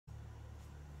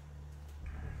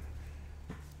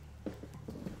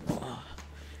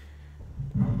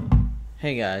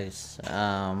Hey guys,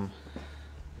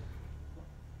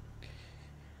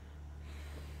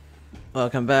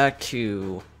 welcome back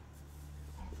to,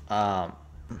 um,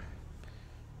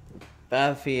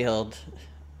 Battlefield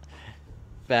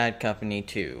Bad Company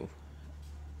 2.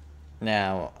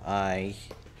 Now, I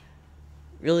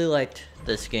really liked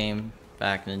this game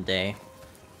back in the day,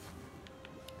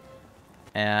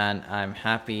 and I'm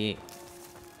happy,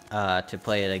 to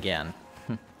play it again.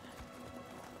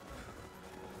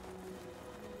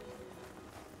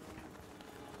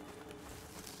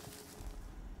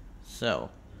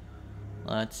 So,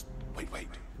 let's Wait.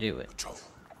 do it. Patrol.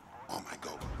 On my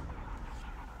go.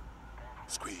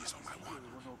 Squeeze on my one.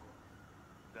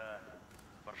 Да,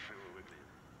 паршиво выглядит.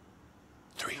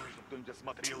 3. Чтобы кто-нибудь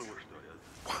осмотрел его, что ли?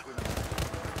 One.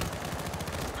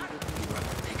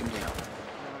 Take him down.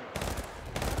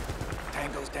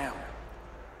 Tango's down.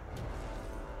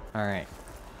 Alright.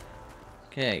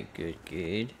 Okay,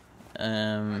 good.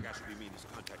 I got you mean this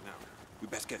contact now. We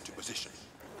best get into position.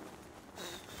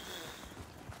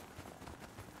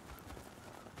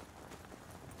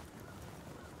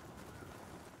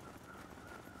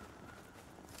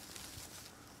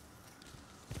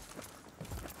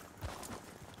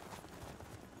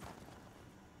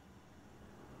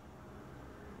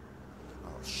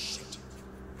 Oh shit.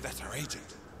 That's our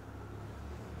agent.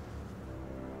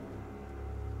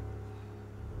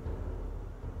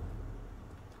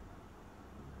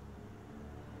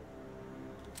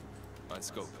 On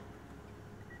scope.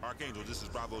 Archangel, this is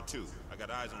Bravo 2. I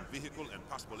got eyes on vehicle and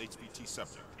possible HVT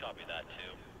subject. Copy that,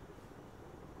 too.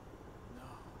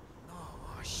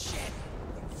 Oh shit.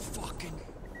 Fucking.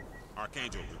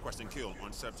 Archangel, requesting kill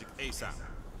on subject ASAP.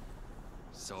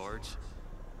 Sarge?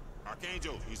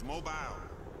 Archangel, he's mobile.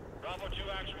 Bravo 2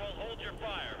 actual, hold your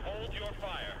fire. Hold your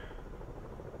fire.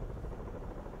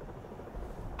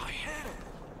 I had him.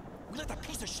 We let that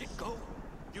piece of shit go.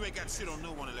 You ain't got shit on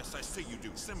no one unless I say you do.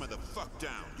 Simmer the fuck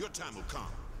down. Your time will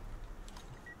come.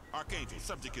 Archangel,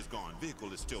 subject is gone.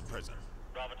 Vehicle is still present.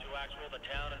 Bravo 2 actual, the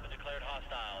town has been declared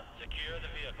hostile. Secure the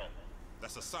vehicle.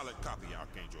 That's a solid copy,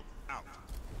 Archangel. Out.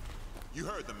 You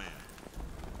heard the man.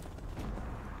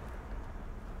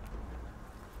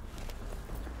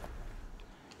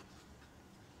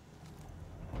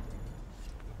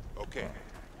 Okay,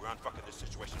 we're unfucking this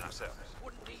situation ourselves.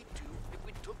 Wouldn't need to if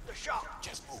we took the shot.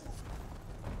 Just move.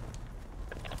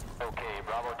 Okay,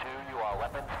 Bravo 2, you are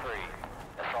weapons free.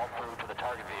 Assault through to the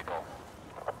target vehicle.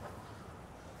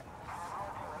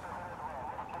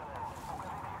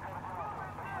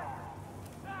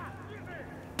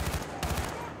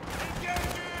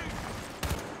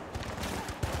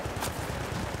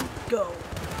 Go!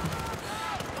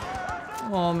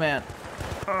 Oh man.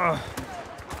 Ugh.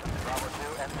 Bravo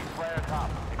 2, enemy flare top.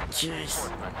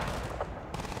 Jeez.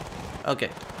 Okay.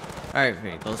 Alright,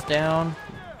 vehicles down.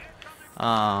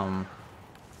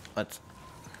 Let's...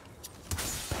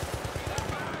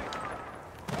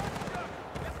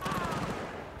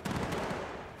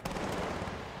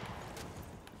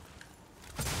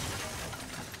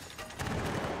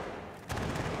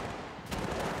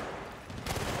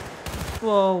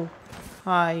 Whoa.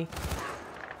 Hi.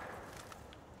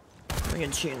 We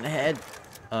can shoot in the head.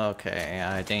 Okay,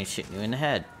 I think it's shooting you in the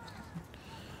head.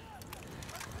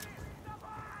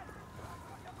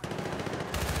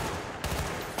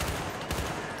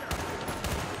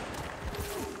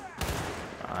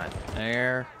 Got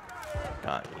there.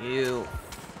 Got you.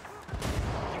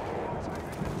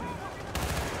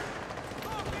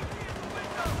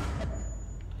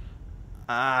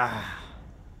 Ah.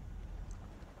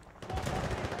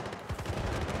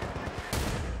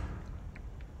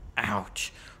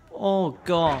 Ouch. Oh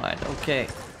god, okay.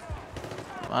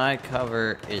 My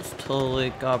cover is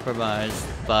totally compromised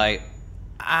by...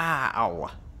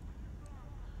 Ow!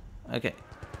 Okay.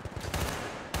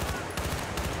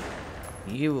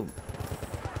 You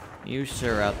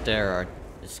sir out there are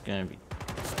just gonna be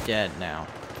dead now.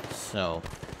 So,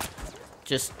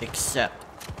 just accept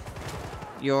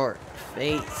your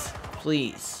fate,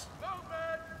 please.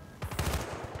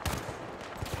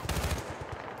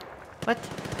 What?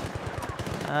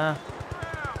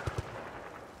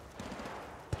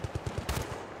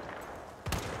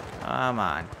 Come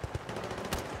on.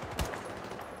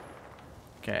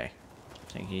 Okay.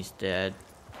 I think he's dead.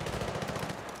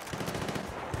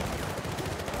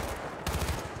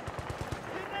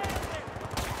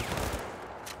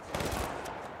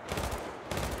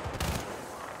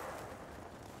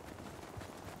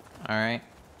 Alright.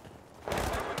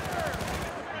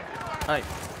 Hi.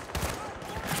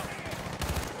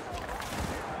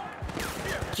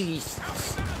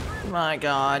 Jesus. My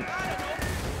god.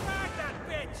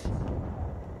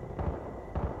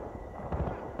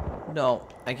 No,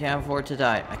 I can't afford to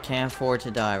die. I can't afford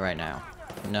to die right now.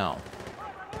 No.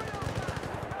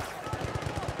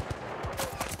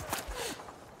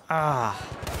 Ah.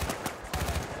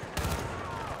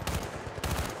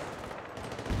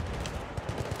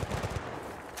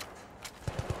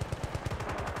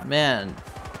 Man,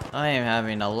 I am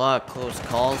having a lot of close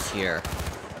calls here.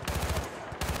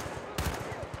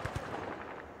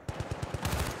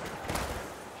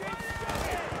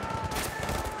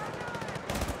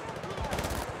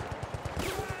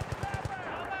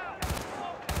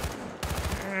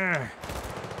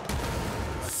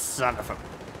 Son of a...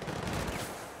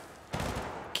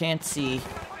 Can't see.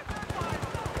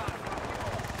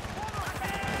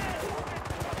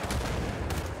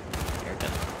 You're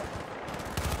gonna...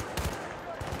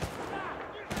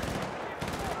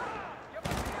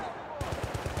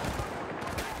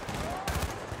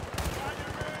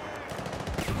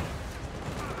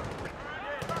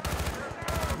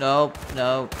 Nope,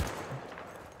 nope.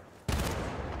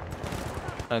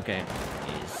 Okay,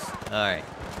 he's... Alright.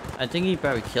 I think he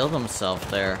probably killed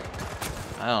himself there.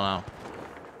 I don't know.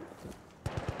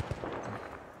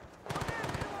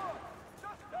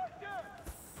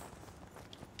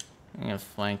 I'm gonna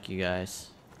flank you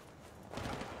guys.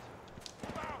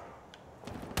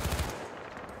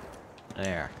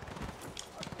 There.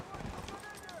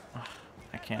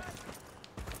 I can't.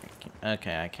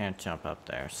 Okay, I can't jump up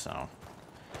there, so.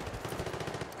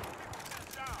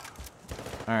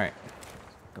 Alright.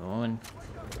 Going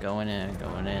in.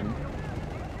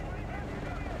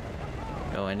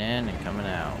 Going in and coming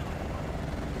out.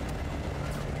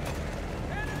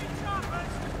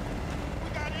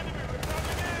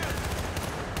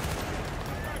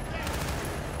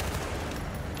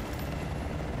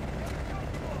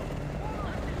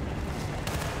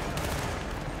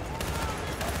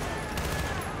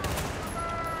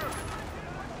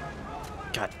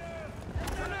 God.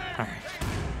 Alright.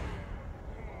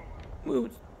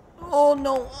 Move. Oh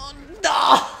no!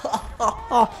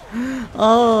 No!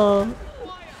 Oh.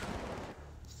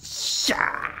 Shit!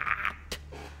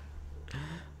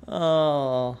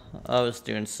 Oh, I was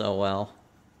doing so well.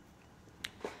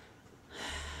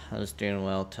 I was doing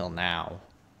well till now.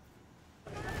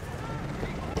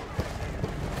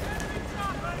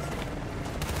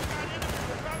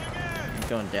 You're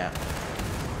going down.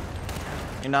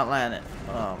 You're not landing.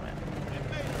 Oh man.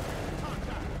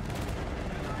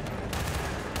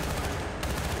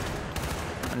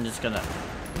 I'm just gonna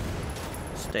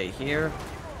stay here.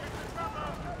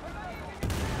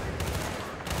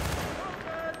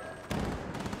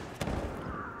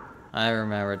 I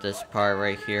remember this part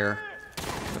right here.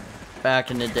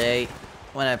 Back in the day,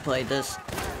 when I played this,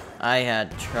 I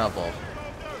had trouble.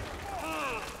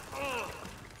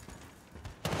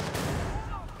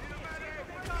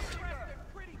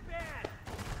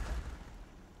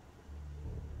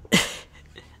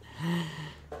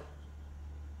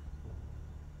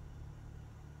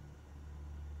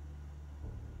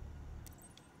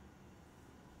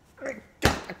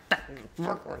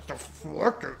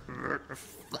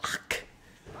 Fuck.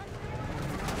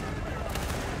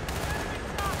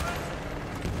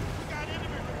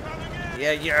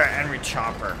 Yeah, you're an Henry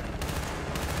Chopper.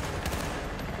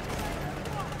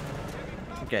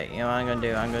 Okay, you know what I'm gonna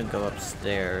do? I'm gonna go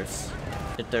upstairs.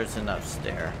 If there's enough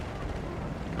stair.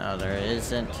 No, there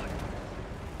isn't.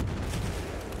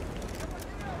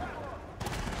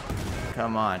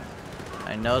 Come on.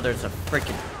 I know there's a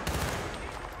freaking...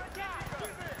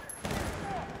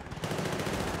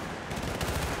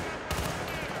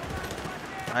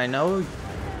 I know...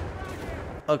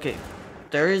 Okay,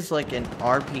 there is like an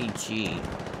RPG.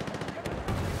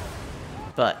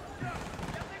 But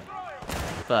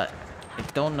I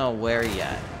don't know where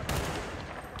yet.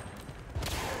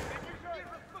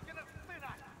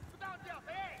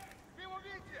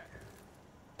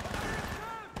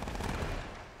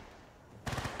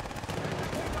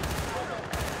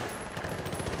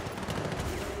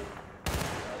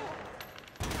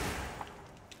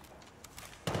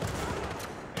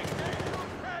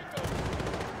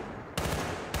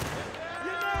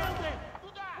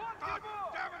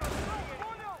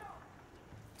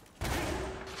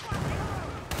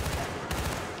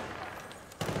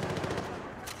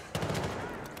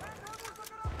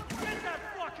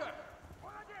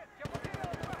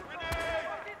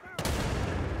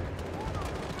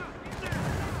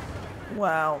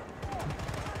 Wow.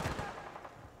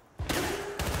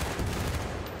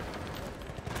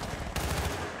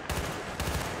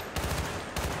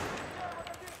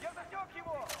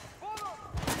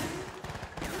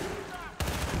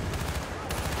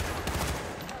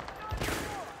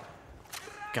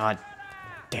 God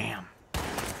damn.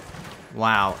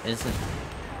 Wow, isn't...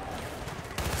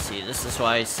 See, this is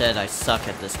why I said I suck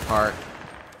at this part.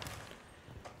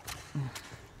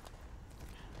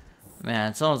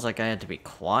 Man, it's almost like I had to be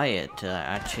quiet to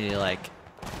actually, like,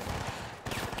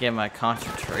 get my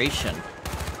concentration.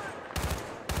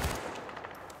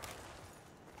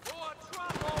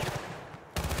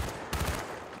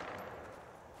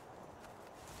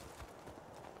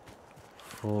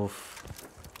 Oof.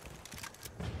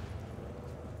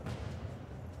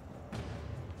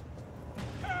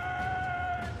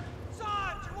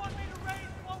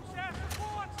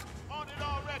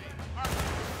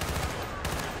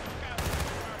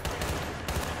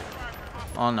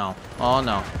 Oh no, oh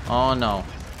no, oh no.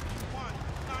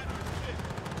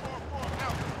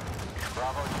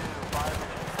 Bravo 2, fire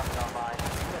machine coming online.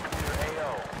 Unit leader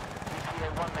AO. ETA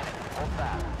 1 minute. Hold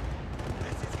fast.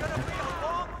 This is gonna be a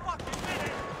long fucking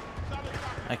minute.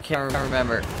 I can't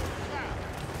remember.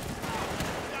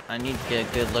 I need to get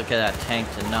a good look at that tank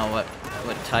to know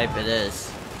what type it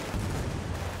is.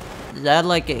 Is that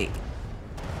like a...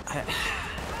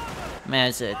 Man,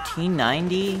 is it a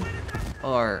T-90?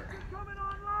 Or...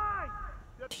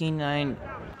 T-9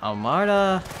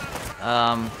 Armada?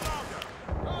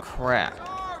 Crap.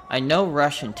 I know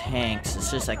Russian tanks,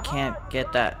 it's just I can't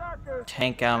get that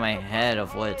tank out of my head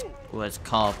of what it's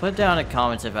called. Put down in the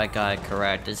comments if I got it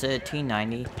correct. Is it a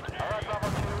T-90?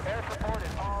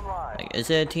 Like,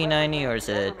 is it a T-90 or is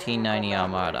it a T-90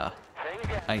 Armada?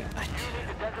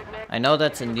 I know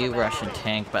that's a new Russian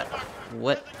tank, but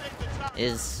what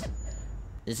is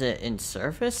it in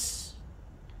service?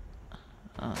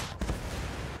 Oh.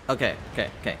 Okay,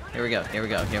 here we go.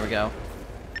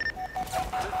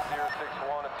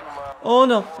 Oh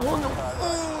no, oh no,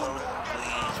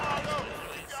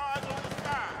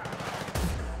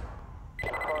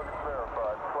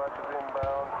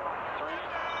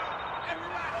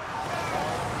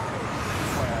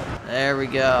 There we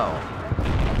go.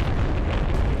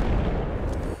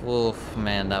 Oof,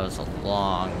 man, that was a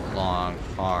long,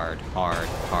 hard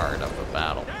of a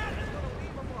battle.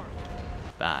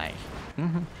 Bye.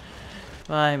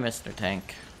 Bye, Mr.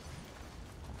 Tank.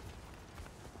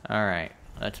 Alright,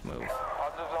 let's move.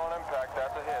 Positive zone impact,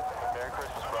 that's a hit. Merry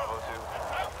Christmas, Bravo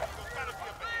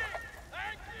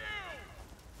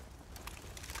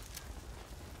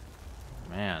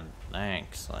 2. Man,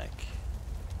 thanks, like...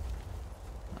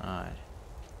 God.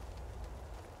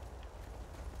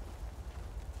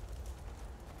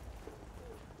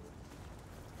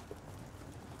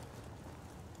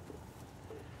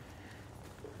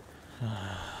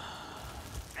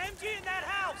 MG in that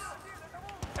house.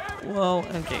 Whoa,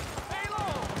 MG.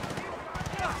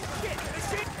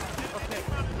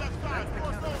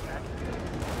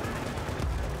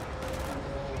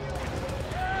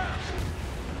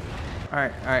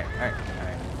 Alright.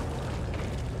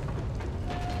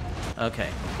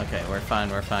 Okay, we're fine.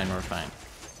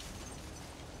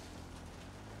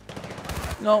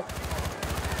 No.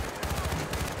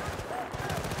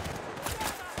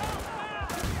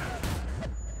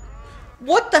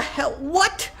 What the hell?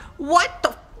 What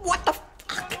the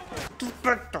fuck?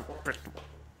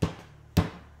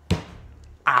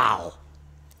 Ow.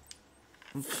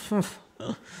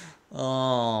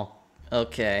 Oh,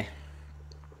 okay.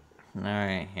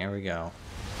 Alright, here we go.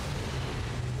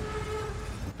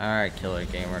 Alright, Killer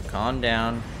Gamer, calm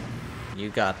down. You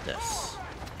got this.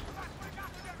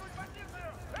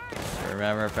 Just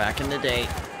remember back in the day.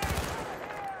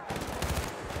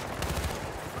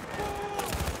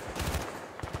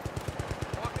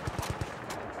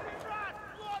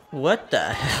 What the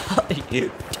hell are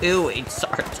you doing,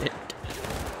 Sergeant?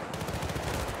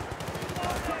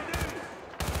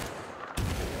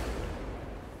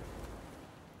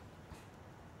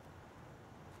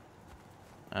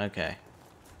 Okay.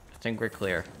 I think we're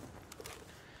clear.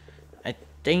 I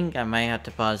think I might have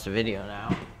to pause the video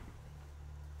now.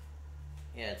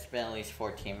 Yeah, it's been at least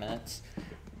 14 minutes.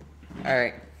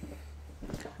 Alright.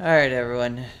 Alright,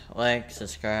 everyone. Like,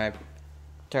 subscribe,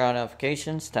 turn on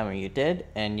notifications, tell me you did,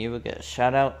 and you will get a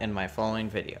shout out in my following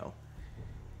video.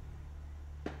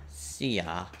 See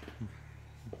ya.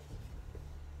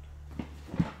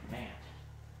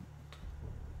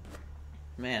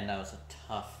 Man, that was a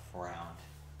tough round.